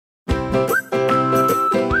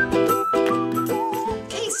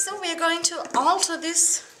alter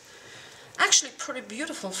this actually pretty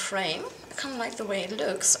beautiful frame. I kind of like the way it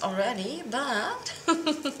looks already, but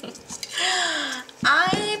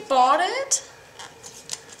I bought it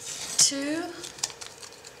to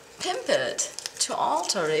pimp it, to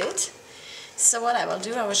alter it. So what I will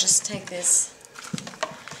do, I will just take this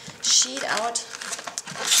sheet out.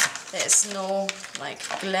 There's no like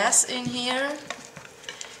glass in here.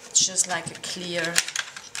 It's just like a clear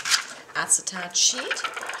acetate sheet,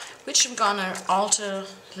 which I'm gonna alter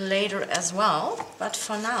later as well. But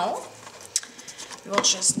for now, we will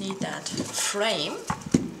just need that frame.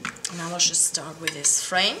 And I will just start with this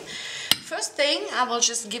frame. First thing, I will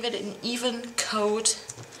just give it an even coat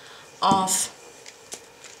of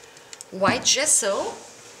white gesso.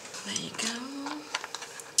 There you go.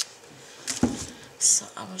 So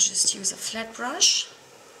I will just use a flat brush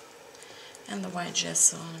and the white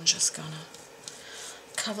gesso, and I'm just gonna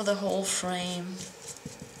cover the whole frame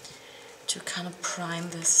to kind of prime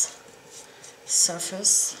this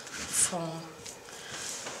surface for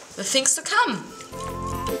the things to come.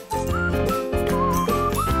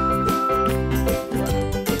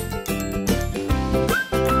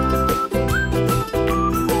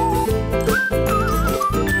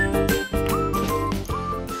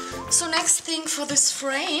 So next thing for this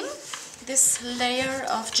frame, this layer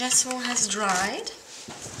of gesso has dried.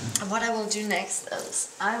 And what I will do next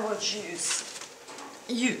is I will use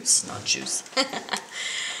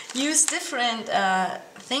different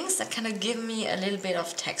things that kind of give me a little bit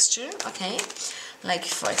of texture, okay? Like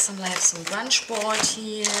for example, I have some grunge board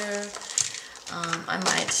here. I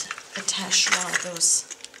might attach one of those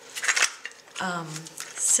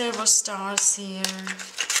silver stars here.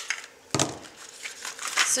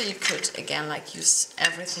 So you could again like use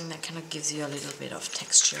everything that kind of gives you a little bit of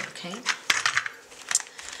texture, okay?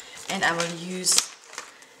 And I will use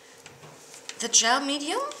the gel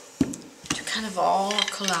medium to kind of all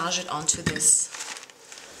collage it onto this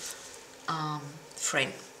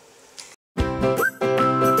frame.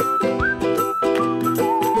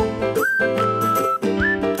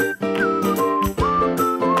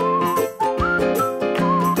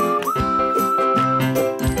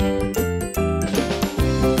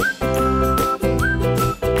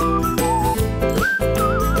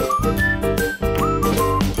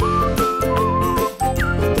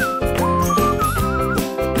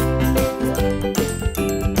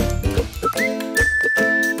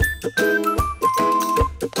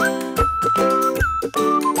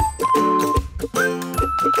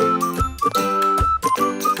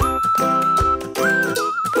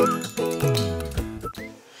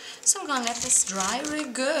 Dry really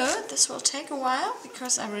good. This will take a while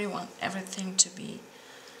because I really want everything to be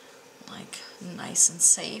like nice and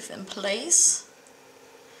safe in place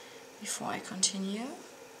before I continue.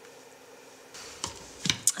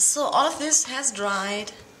 So all of this has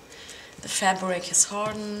dried, the fabric has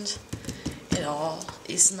hardened, it all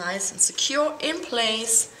is nice and secure in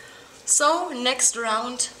place. So next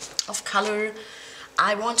round of color,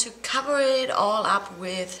 I want to cover it all up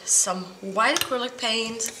with some white acrylic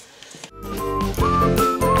paint.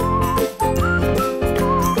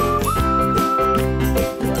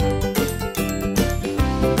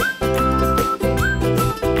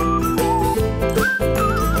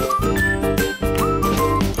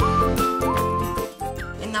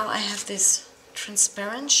 And now I have this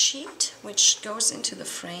transparent sheet which goes into the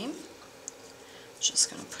frame. Just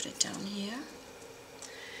gonna put it down here.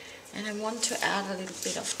 And I want to add a little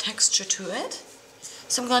bit of texture to it.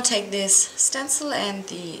 So I'm going to take this stencil and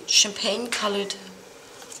the champagne colored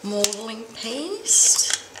modeling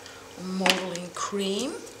paste, or modeling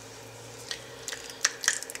cream,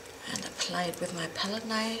 and apply it with my palette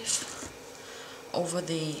knife over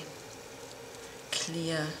the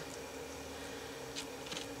clear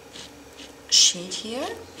sheet here.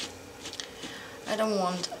 I don't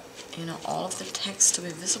want, you know, all of the text to be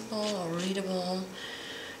visible or readable,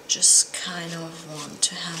 just kind of want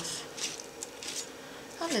to have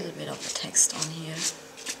a little bit of the text on here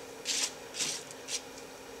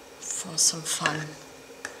for some fun,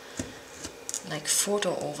 like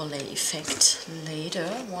photo overlay effect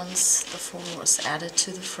later once the photo is added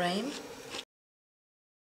to the frame.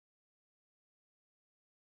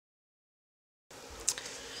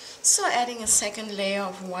 So adding a second layer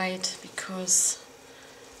of white because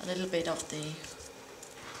a little bit of the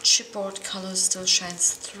chipboard color still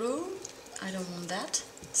shines through. I don't want that,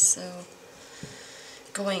 so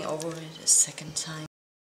going over it a second time.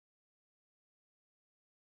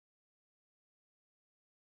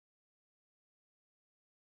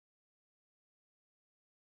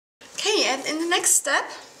 Okay, and in the next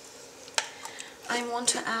step I want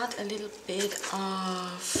to add a little bit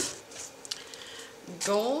of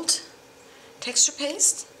gold texture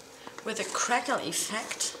paste with a crackle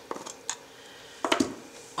effect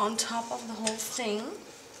on top of the whole thing.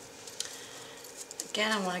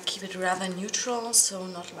 Again, I want to keep it rather neutral, so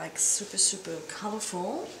not like super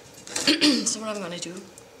colorful. So what I'm going to do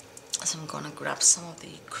is I'm going to grab some of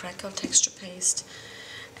the crackle texture paste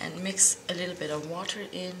and mix a little bit of water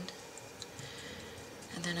in,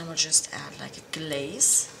 and then I will just add like a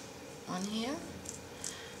glaze on here.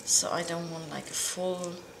 So I don't want like a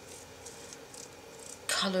full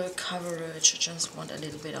color coverage, I just want a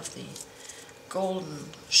little bit of the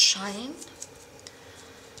golden shine.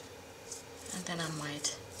 And then I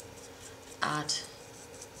might add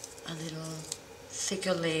a little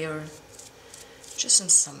thicker layer just in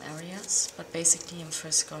some areas, but basically I'm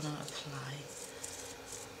first gonna apply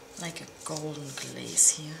like a golden glaze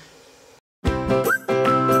here.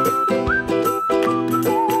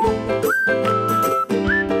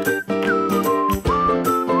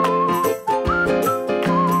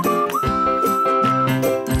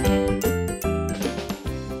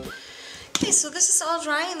 Okay, so this is all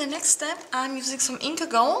dry. In the next step I'm using some Inca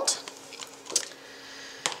Gold,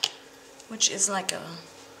 which is like a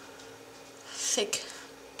thick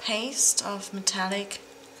paste of metallic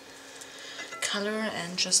color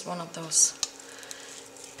and just one of those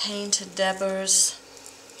paint dabbers.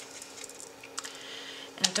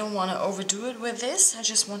 And I don't want to overdo it with this, I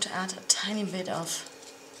just want to add a tiny bit of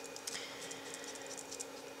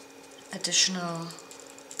additional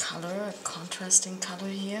color, a contrasting color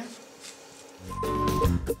here.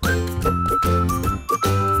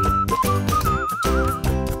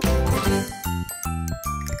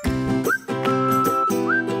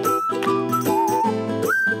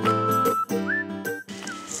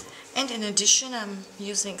 And in addition, I'm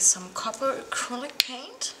using some copper acrylic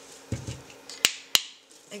paint,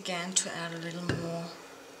 again to add a little more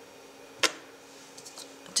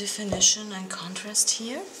definition and contrast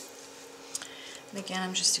here. And again,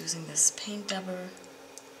 I'm just using this paint dabber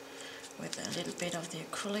with a little bit of the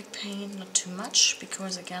acrylic paint, not too much,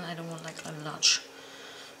 because again I don't want like a large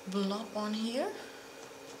blob on here.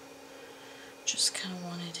 Just kind of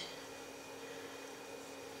want it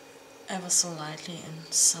ever so lightly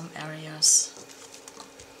in some areas.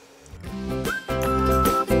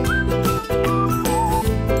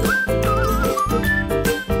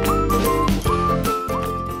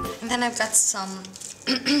 And then I've got some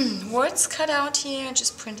words cut out here. I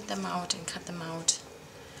just printed them out and cut them out.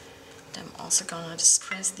 I'm also gonna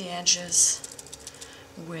distress the edges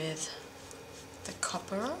with the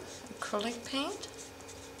copper acrylic paint.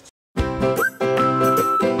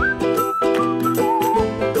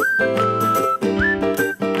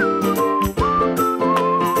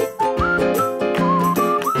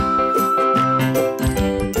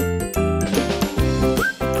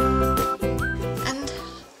 And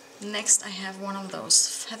next I have one of those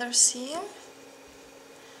feathers here,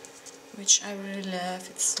 which I really love.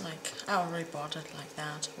 It's like, I already bought it like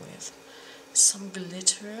that with some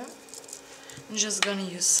glitter. I'm just gonna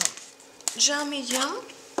use some gel medium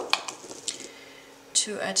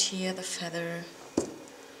to adhere the feather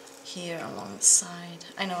here along the side.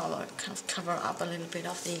 I know I'll kind of cover up a little bit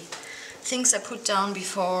of the things I put down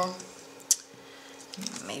before.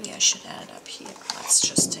 Maybe I should add it up here. Let's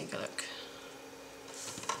just take a look.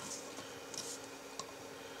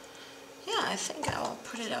 Yeah, I think I will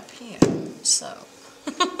put it up here. So,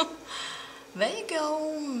 there you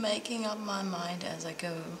go, making up my mind as I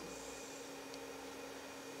go.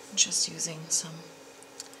 Just using some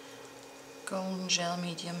golden gel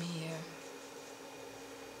medium here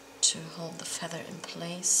to hold the feather in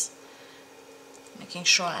place. Making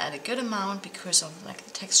sure I add a good amount because of like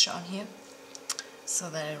the texture on here, so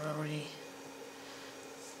that it will really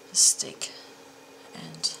stick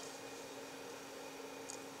and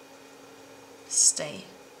stay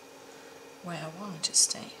where I want it to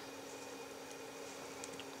stay.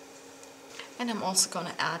 And I'm also going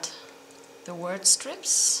to add the word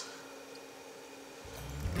strips.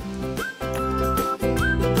 And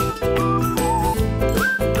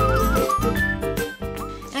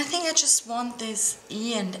I think I just want this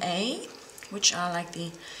E and A, which are like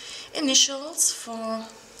the initials for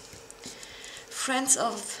friends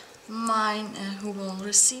of mine who will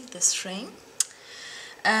receive this ring.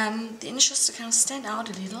 The initials to kind of stand out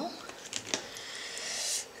a little.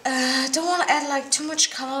 Don't want to add like too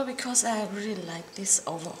much color because I really like this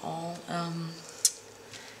overall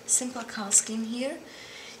simple color scheme here.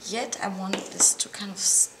 Yet I wanted this to kind of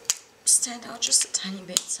stand out just a tiny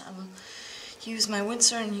bit, so I will use my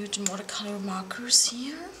Winsor & Newton watercolor markers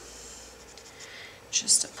here.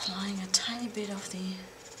 Just applying a tiny bit of the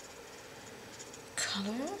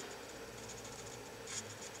color.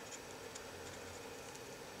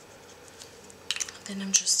 Then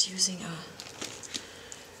I'm just using a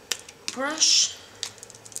brush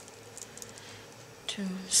to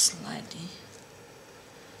slightly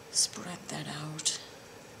spread that out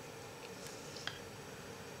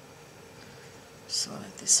so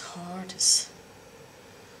that this heart is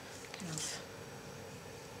kind of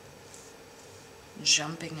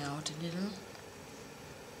jumping out a little.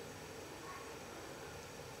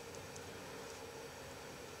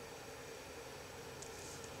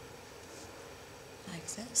 Like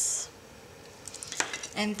this.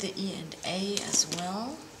 And the E and A as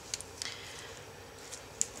well.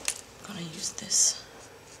 I'm gonna use this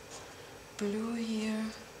blue here.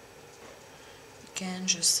 Again,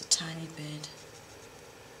 just a tiny bit.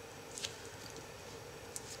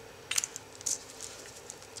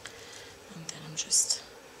 And then I'm just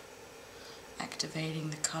activating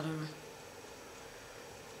the color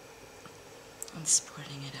and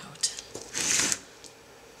spreading it out.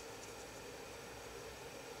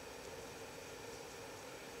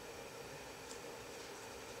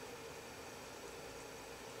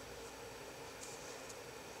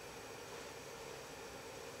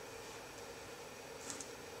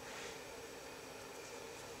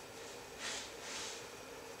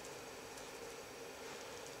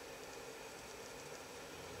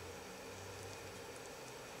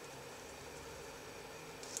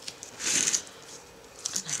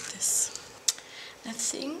 I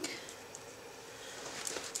think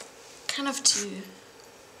kind of to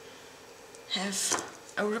have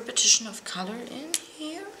a repetition of color in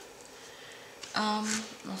here. I'm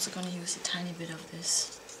also going to use a tiny bit of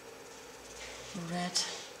this red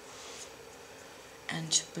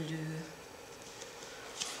and blue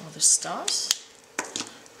for the stars.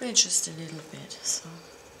 Really just a little bit, so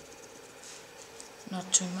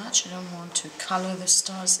not too much. I don't want to color the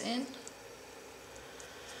stars in.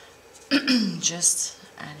 Just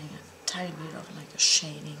adding a tiny bit of like a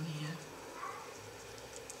shading here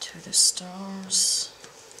to the stars.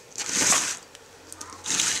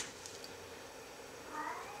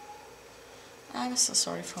 I'm so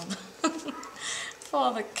sorry for the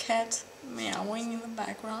for the cat meowing in the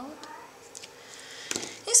background.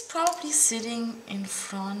 He's probably sitting in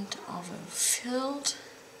front of a filled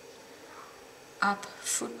up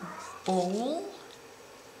food bowl.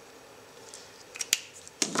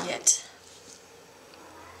 Yet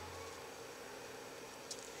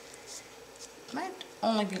it might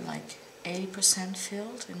only be like 80%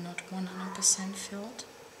 filled and not 100% filled,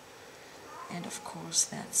 and of course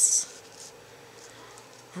that's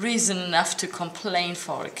reason enough to complain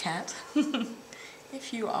for a cat.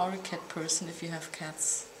 If you are a cat person, if you have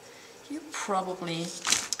cats, you probably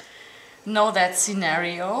know that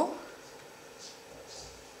scenario.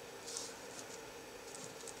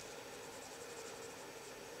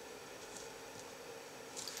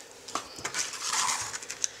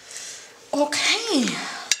 Okay,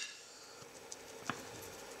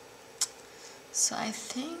 so I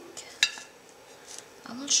think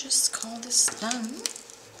I will just call this done.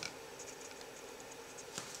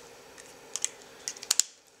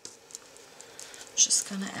 Just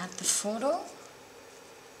gonna add the photo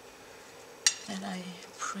that I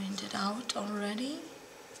printed out already.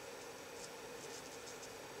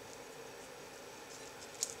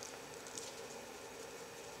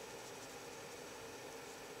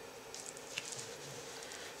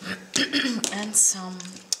 And some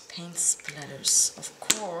paint splatters, of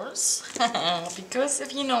course, because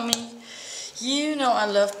if you know me, you know I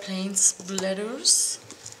love paint splatters.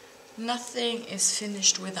 Nothing is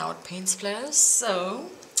finished without paint splatters, so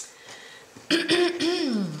let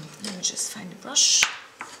me just find a brush.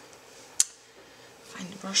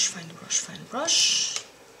 Find a brush, find a brush, find a brush.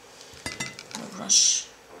 A brush.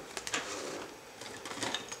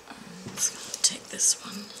 I'm just gonna take this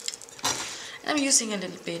one. I'm using a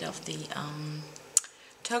little bit of the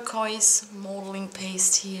turquoise modeling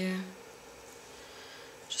paste here.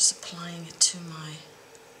 Just applying it to my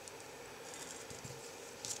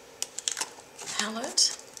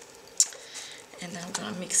palette. And now I'm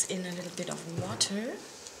gonna mix in a little bit of water.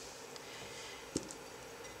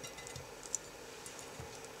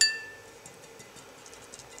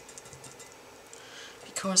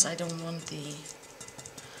 Because I don't want the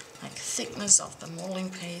thickness of the modeling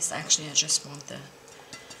paste. Actually, I just want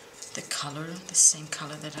the color, the same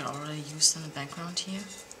color that I already used in the background here.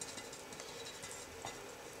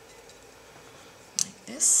 Like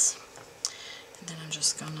this. And then I'm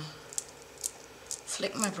just gonna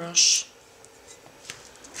flick my brush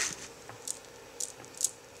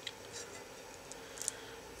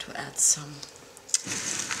to add some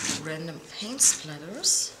random paint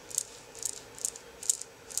splatters.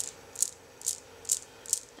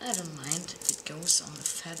 I don't mind if it goes on the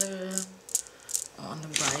feather or on the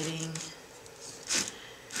writing.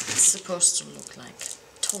 It's supposed to look like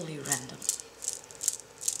totally random.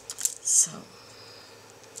 So,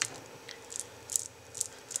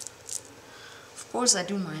 of course I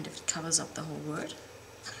do mind if it covers up the whole word.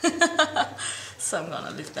 So I'm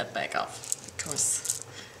gonna lift that back off, because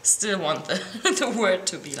I still want the word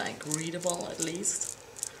to be like readable at least,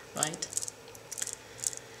 right?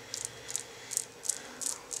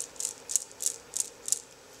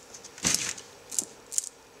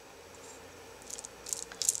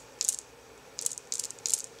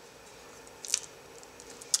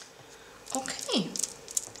 Okay,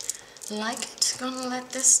 like it, gonna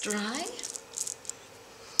let this dry.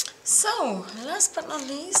 So, last but not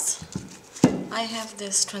least, I have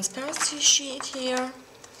this transparency sheet here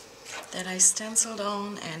that I stenciled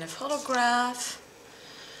on, and a photograph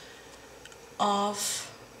of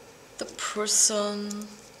the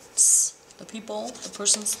persons, the people, the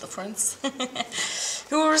persons, the friends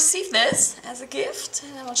who will receive this as a gift,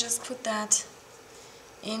 and I'll just put that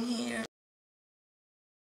in here.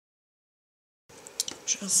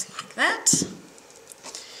 Just like that,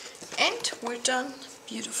 and we're done.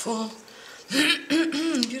 Beautiful,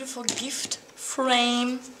 beautiful gift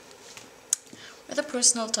frame with a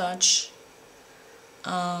personal touch.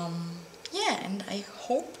 Yeah, and I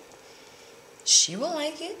hope she will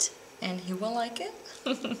like it and he will like it.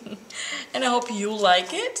 And I hope you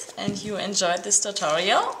like it and you enjoyed this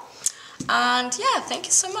tutorial. And yeah, thank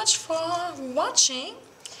you so much for watching.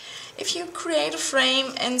 If you create a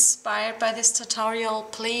frame inspired by this tutorial,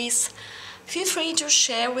 please feel free to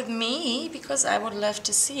share with me, because I would love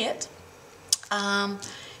to see it.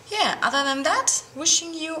 Yeah, other than that,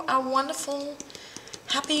 wishing you a wonderful,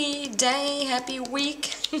 happy day, happy week.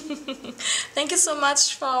 Thank you so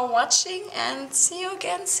much for watching, and see you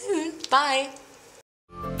again soon. Bye.